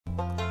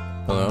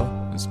Hello,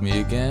 it's me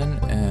again,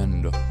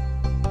 and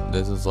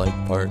this is like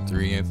part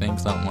 3, I think,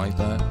 something like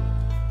that.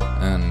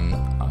 And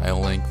I'll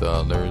link the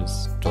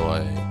others to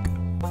like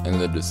in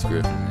the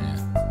description,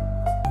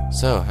 yeah.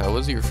 So, how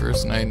was your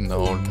first night in the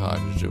old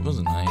cottage? It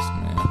was nice,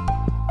 man.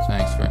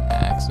 Thanks for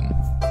asking.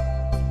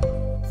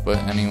 But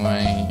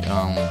anyway,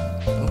 I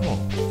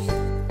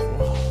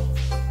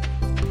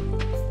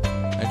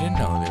didn't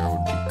know there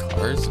would be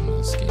cars in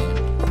this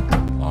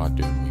game. Aw,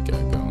 dude, we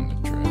gotta go in the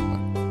trailer.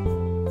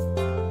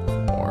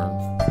 Or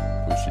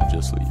we should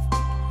just leave.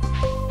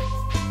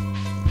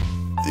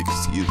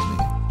 Excuse me.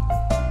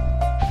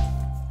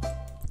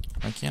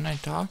 Why can't I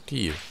talk to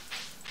you?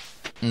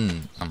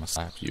 I'ma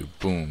slap you.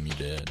 Boom, you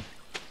dead.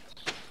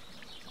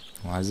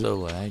 Why is it so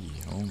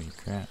laggy? Holy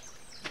crap.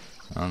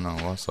 I don't know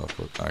what's up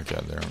with that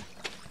guy there.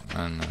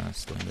 And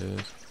what it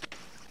is.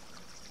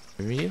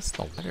 Maybe it's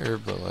the letter,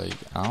 but like,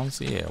 I don't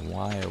see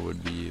why it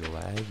would be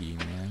laggy,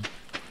 man.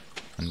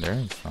 And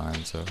there's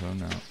fine, so who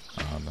knows?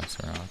 Oh, that's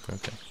a rock,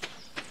 okay.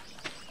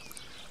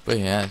 But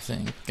yeah, I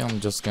think I'm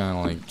just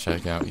gonna like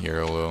check out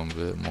here a little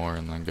bit more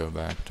and then go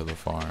back to the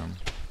farm.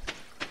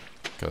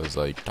 Cause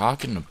like,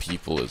 talking to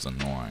people is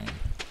annoying.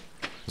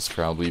 It's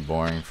probably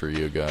boring for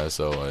you guys,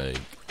 so like,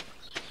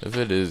 if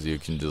it is, you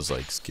can just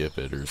like skip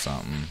it or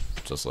something.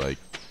 Just like,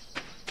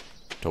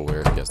 to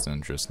where it gets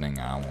interesting,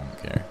 I won't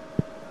care.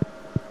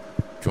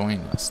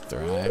 Join us,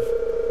 Thrive.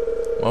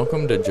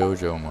 Welcome to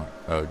Jojo Mart.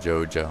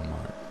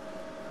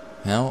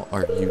 How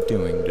are you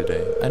doing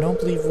today? I don't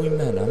believe we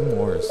met. I'm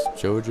Morris,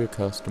 Jojo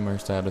Customer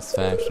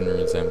Satisfaction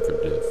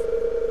Representative.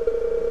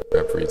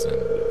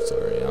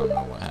 Sorry, I don't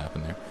know what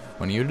happened there.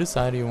 When you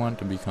decide you want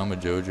to become a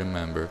Jojo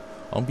member,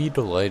 I'll be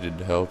delighted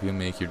to help you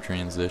make your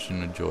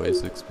transition a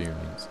joyous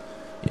experience.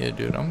 Yeah,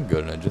 dude, I'm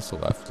good. I just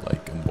left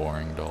like a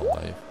boring, dull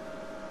life.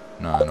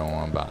 No, I don't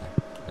want to buy.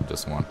 I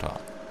just want to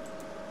talk.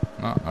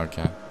 Oh,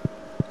 okay.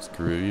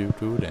 Screw you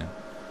too then.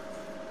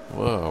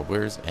 Whoa,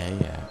 where's A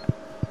at?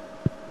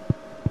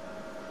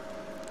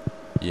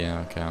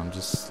 Yeah, okay, I'm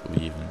just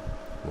leaving.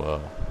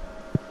 Whoa.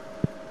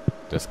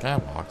 This guy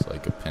walks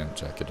like a pimp,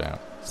 check it out.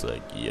 It's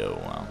like,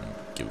 yo, I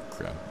don't give a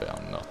crap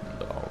about nothing,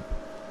 dog.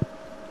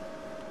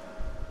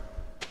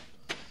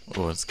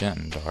 Oh, it's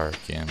getting dark,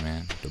 yeah,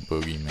 man. The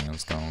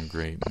boogeyman's gonna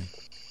grape me.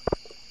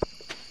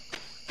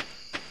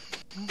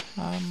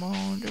 I'm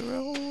on the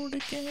road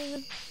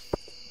again.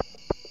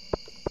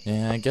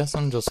 Yeah, I guess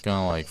I'm just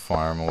gonna like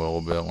farm a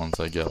little bit. Once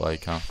I get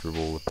like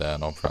comfortable with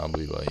that, I'll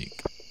probably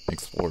like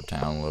explore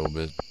town a little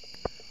bit.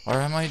 Or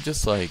I might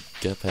just like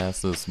get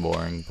past this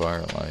boring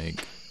part,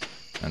 like,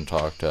 and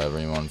talk to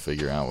everyone,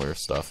 figure out where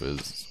stuff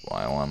is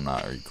while I'm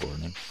not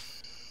recording.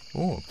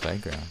 Ooh, a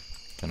playground.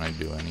 Can I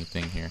do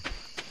anything here?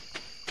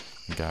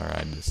 I gotta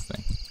ride this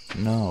thing.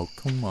 No,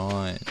 come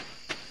on.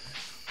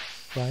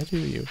 Why do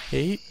you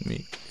hate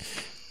me?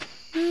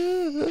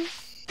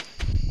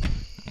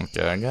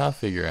 Okay, I gotta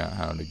figure out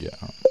how to get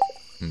home.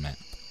 Map.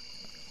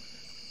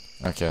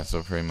 Okay,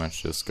 so pretty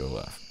much just go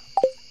left.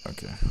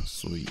 Okay,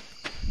 sweet.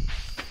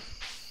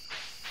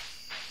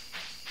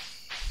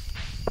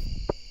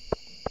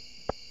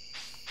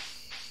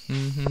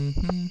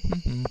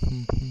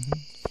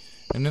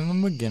 And in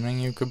the beginning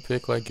you could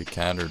pick like a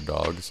cat or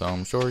dog, so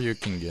I'm sure you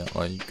can get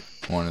like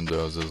one of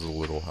those as a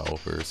little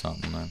helper or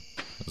something then.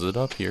 Is it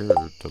up here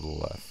or to the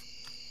left?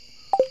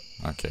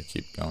 Okay,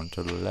 keep going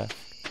to the left.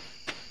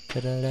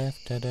 To the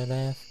left, to the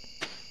left.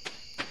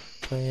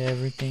 Play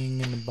everything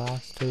in the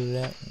box to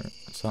the left. Or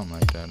something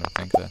like that, I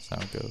think that's how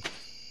it goes.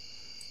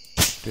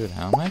 Dude,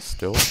 how am I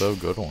still so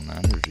good on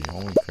energy?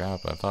 Holy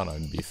crap, I thought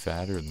I'd be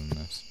fatter than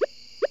this.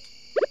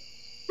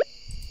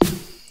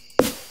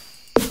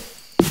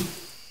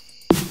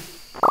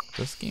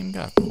 This game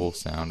got cool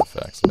sound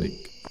effects,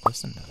 like,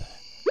 listen to that.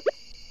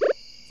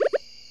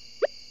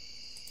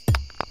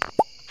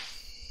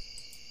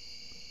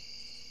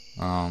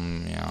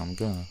 Yeah, I'm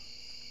gonna...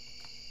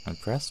 I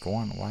pressed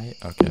 1, why?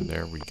 Okay,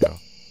 there we go.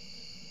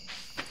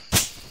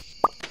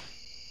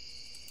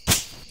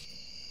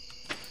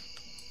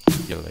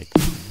 You like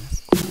that?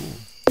 That's cool.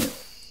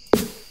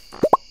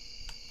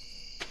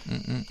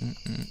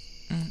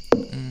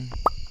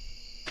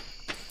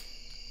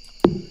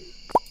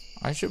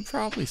 I should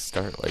probably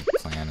start like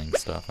planning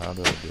stuff. How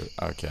do I do it?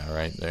 Okay,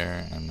 right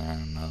there, and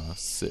then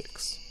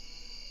 6.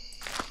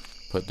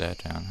 Put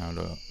that down. How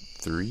do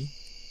 3?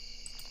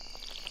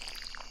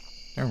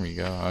 There we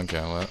go.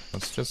 Okay,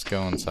 let's just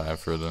go inside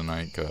for the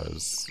night,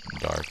 cause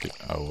dark.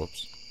 Oh,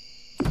 whoops.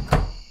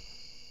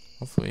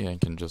 Hopefully I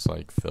can just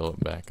like fill it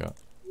back up.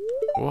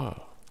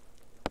 Whoa.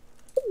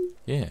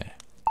 Yeah.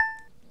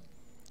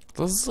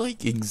 This is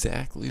like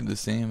exactly the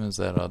same as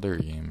that other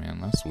game, man.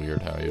 That's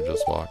weird how you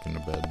just walk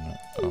into bed and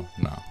oh,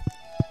 no.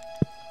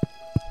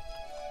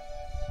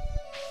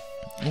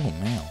 Oh,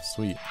 man,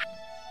 sweet.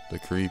 The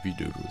creepy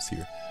dude was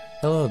here.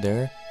 Hello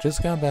there.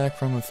 Just got back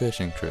from a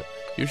fishing trip.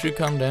 You should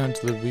come down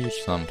to the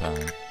beach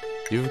sometime.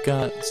 You've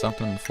got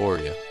something for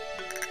you.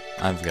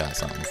 I've got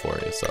something for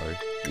you, sorry.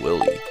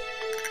 Willie.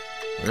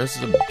 Where's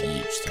the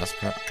beach? That's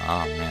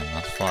oh man,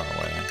 that's far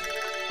away.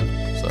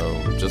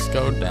 So, just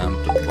go down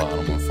to the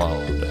bottom and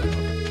follow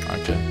down.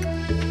 Okay.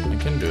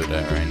 do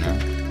that right now.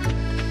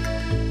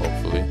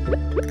 Hopefully.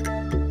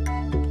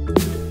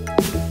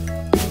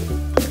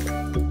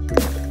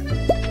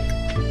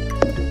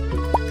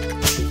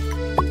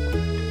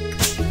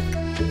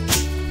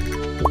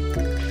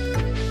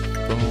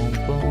 Boom,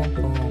 boom, boom,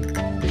 boom.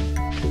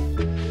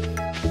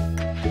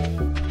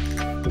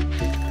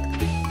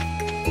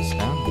 It's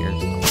down here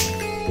somewhere,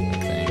 I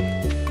think.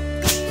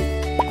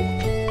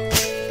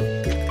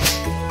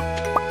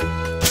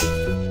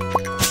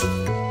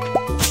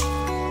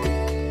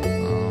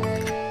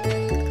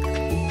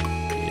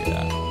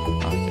 Yeah,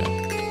 okay.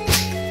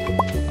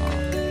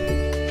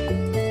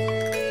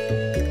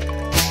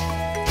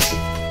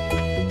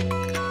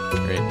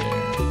 Right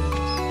there.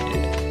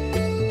 Yeah.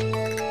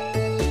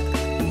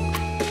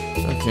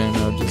 Okay,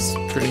 now just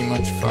pretty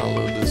much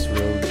follow this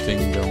road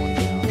thing going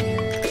down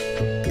here.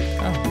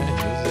 Oh, hey,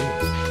 who's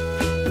this?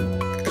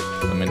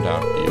 Let me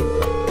talk to you,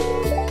 bro.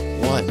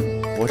 What?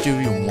 What do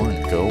you want?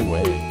 Go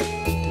away.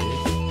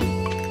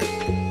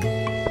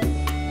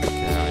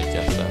 Okay, I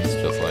guess that's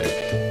just like a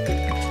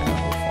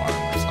cattle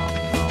farm or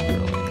something. I don't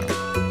really know.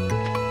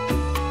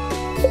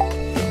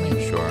 Let me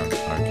make sure.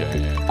 Okay,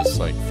 yeah, just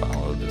like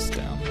follow this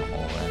down the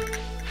whole way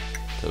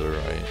to the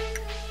right.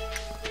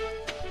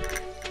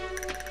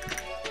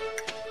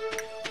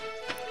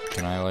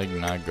 Can I like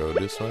not go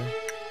this way?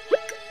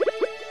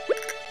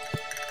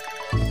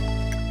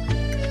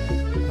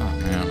 Oh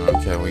man,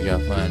 okay, we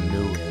gotta find a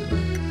new way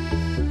then.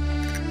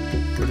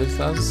 But it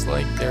sounds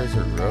like there's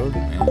a road,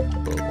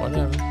 man, but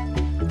whatever.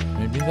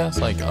 Maybe that's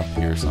like up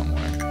here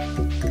somewhere.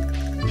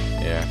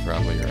 Yeah,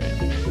 probably right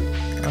here.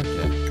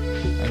 Okay,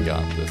 I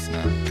got this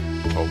now,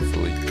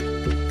 hopefully.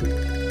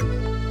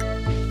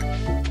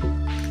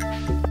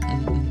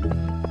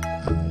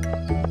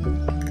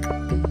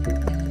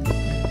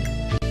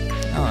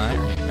 Oh, I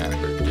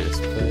remember this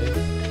place.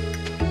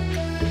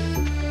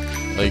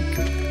 Like,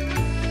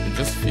 it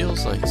just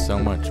feels like so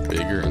much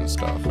bigger and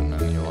stuff, and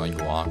then you like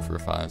walk for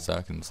 5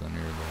 seconds and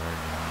you're there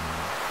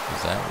again.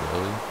 Is that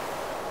really?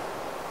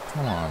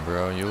 Come on,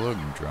 bro, you look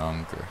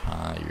drunk or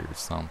high or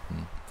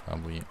something.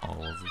 Probably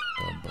all of the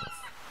above.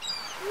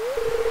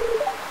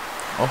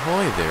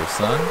 Ahoy there,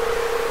 son.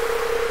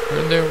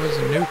 Heard there was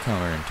a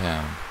newcomer in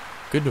town.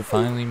 Good to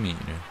finally meet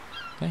you.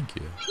 Thank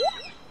you.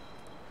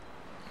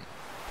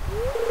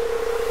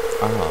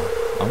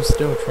 I'm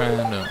still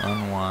trying to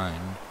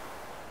unwind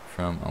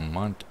from a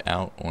month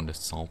out on the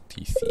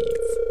salty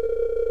seas.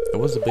 It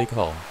was a big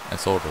haul. I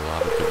sold a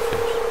lot of good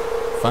fish.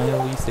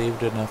 Finally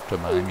saved enough to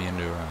buy me a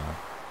new rod.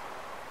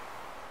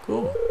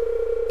 Cool.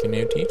 Can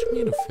you teach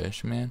me to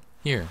fish, man?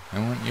 Here, I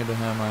want you to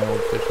have my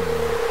old fishing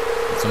rod.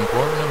 It's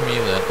important to me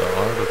that the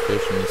art of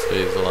fishing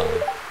stays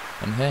alive.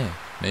 And hey,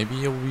 maybe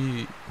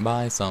you'll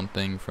buy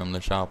something from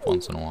the shop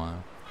once in a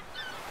while.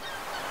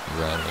 Is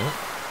that it?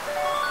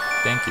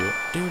 Thank you.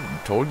 Dude,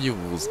 told you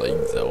it was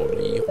like Zelda.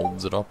 He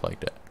holds it up like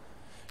that.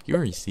 You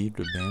received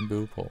a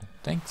bamboo pole.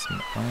 Thanks,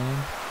 man.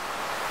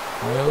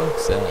 Why you look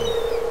sad?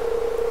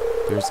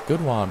 There's good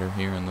water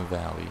here in the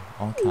valley.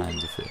 All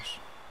kinds of fish.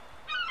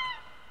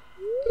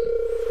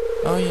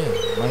 Oh yeah,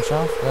 my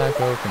shop's back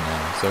open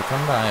now, so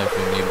come by if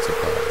you need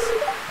supplies.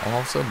 I'll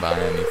also buy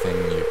anything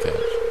you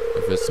catch.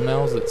 If it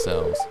smells, it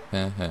sells.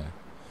 Heh heh.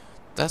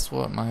 That's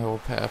what my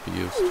old pappy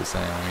used to say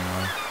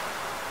anyway.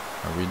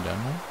 Are we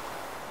done now?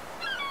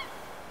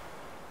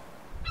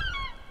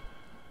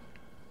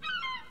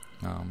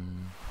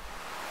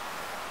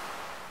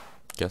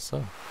 Guess so.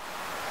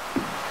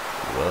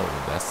 Whoa,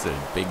 that's a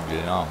big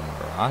long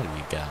rod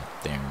you got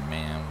there,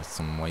 man, with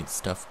some white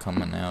stuff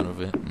coming out of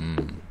it.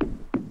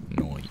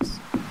 Noise.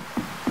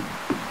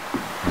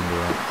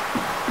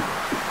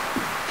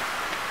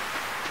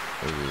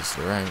 Is this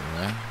the right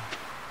way?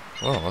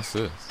 Whoa, what's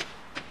this?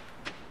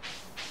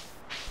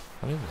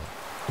 What is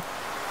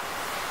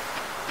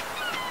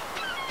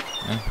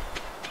it?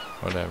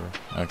 Whatever.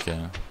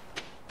 Okay.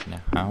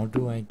 Now, how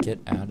do I get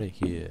out of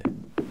here?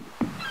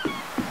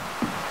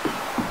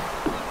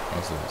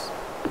 What's this?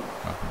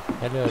 Okay.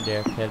 Hello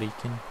there,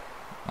 pelican.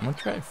 I'm gonna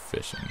try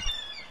fishing.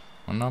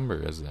 What number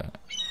is that?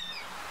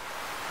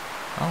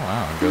 Oh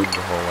wow, it goes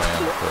the whole way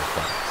up for a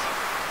fox.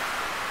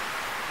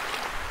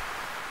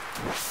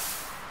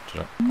 I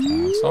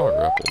saw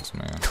ripples,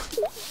 man.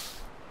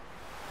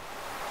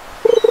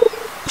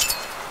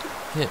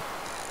 Hit.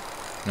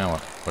 Now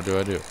what? What do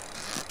I do?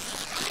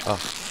 Oh.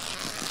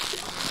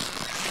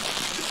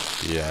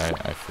 Yeah,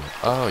 I feel.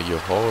 Oh, you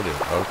hold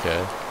it.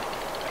 Okay.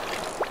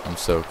 I'm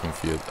so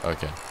confused.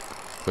 Okay.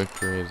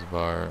 Quick raise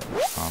bar.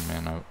 Oh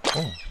man, I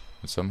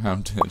somehow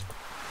did.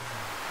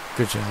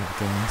 Good job,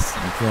 guys.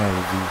 I'm proud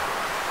of you.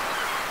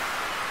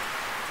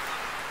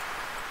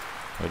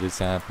 What is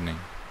happening?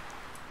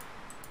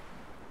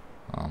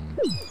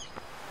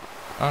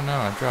 Oh no,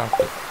 I dropped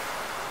it.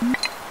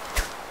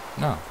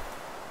 No.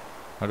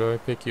 How do I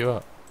pick you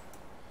up?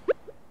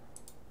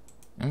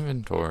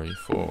 Inventory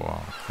full.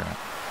 Oh crap.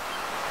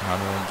 How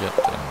do I get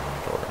to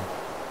inventory?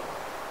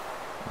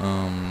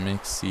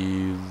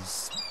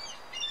 Mixies.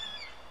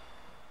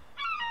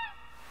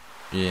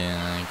 Yeah,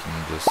 I can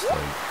just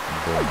like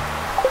boom.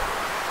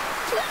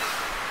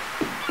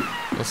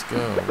 Let's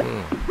go.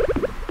 Whoa.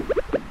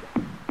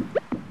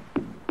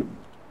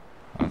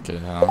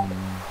 Okay,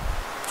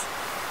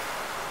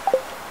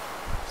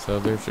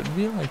 so there should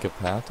be like a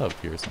path up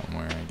here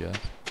somewhere, I guess.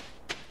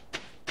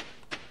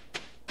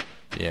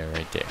 Yeah,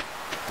 right there.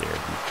 There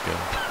we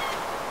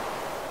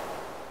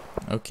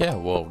go. Okay,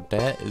 well,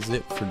 that is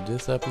it for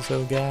this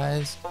episode,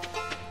 guys.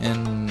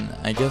 And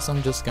I guess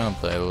I'm just gonna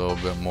play a little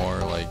bit more,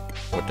 like,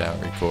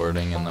 without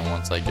recording, and then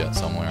once I get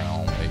somewhere,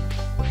 I'll, like,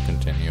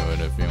 continue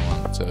it if you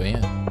want. So, yeah.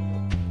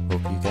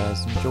 Hope you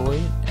guys enjoy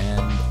it,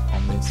 and I'll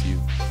miss you.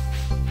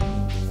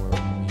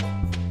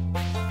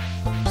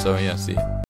 So, yeah, see ya.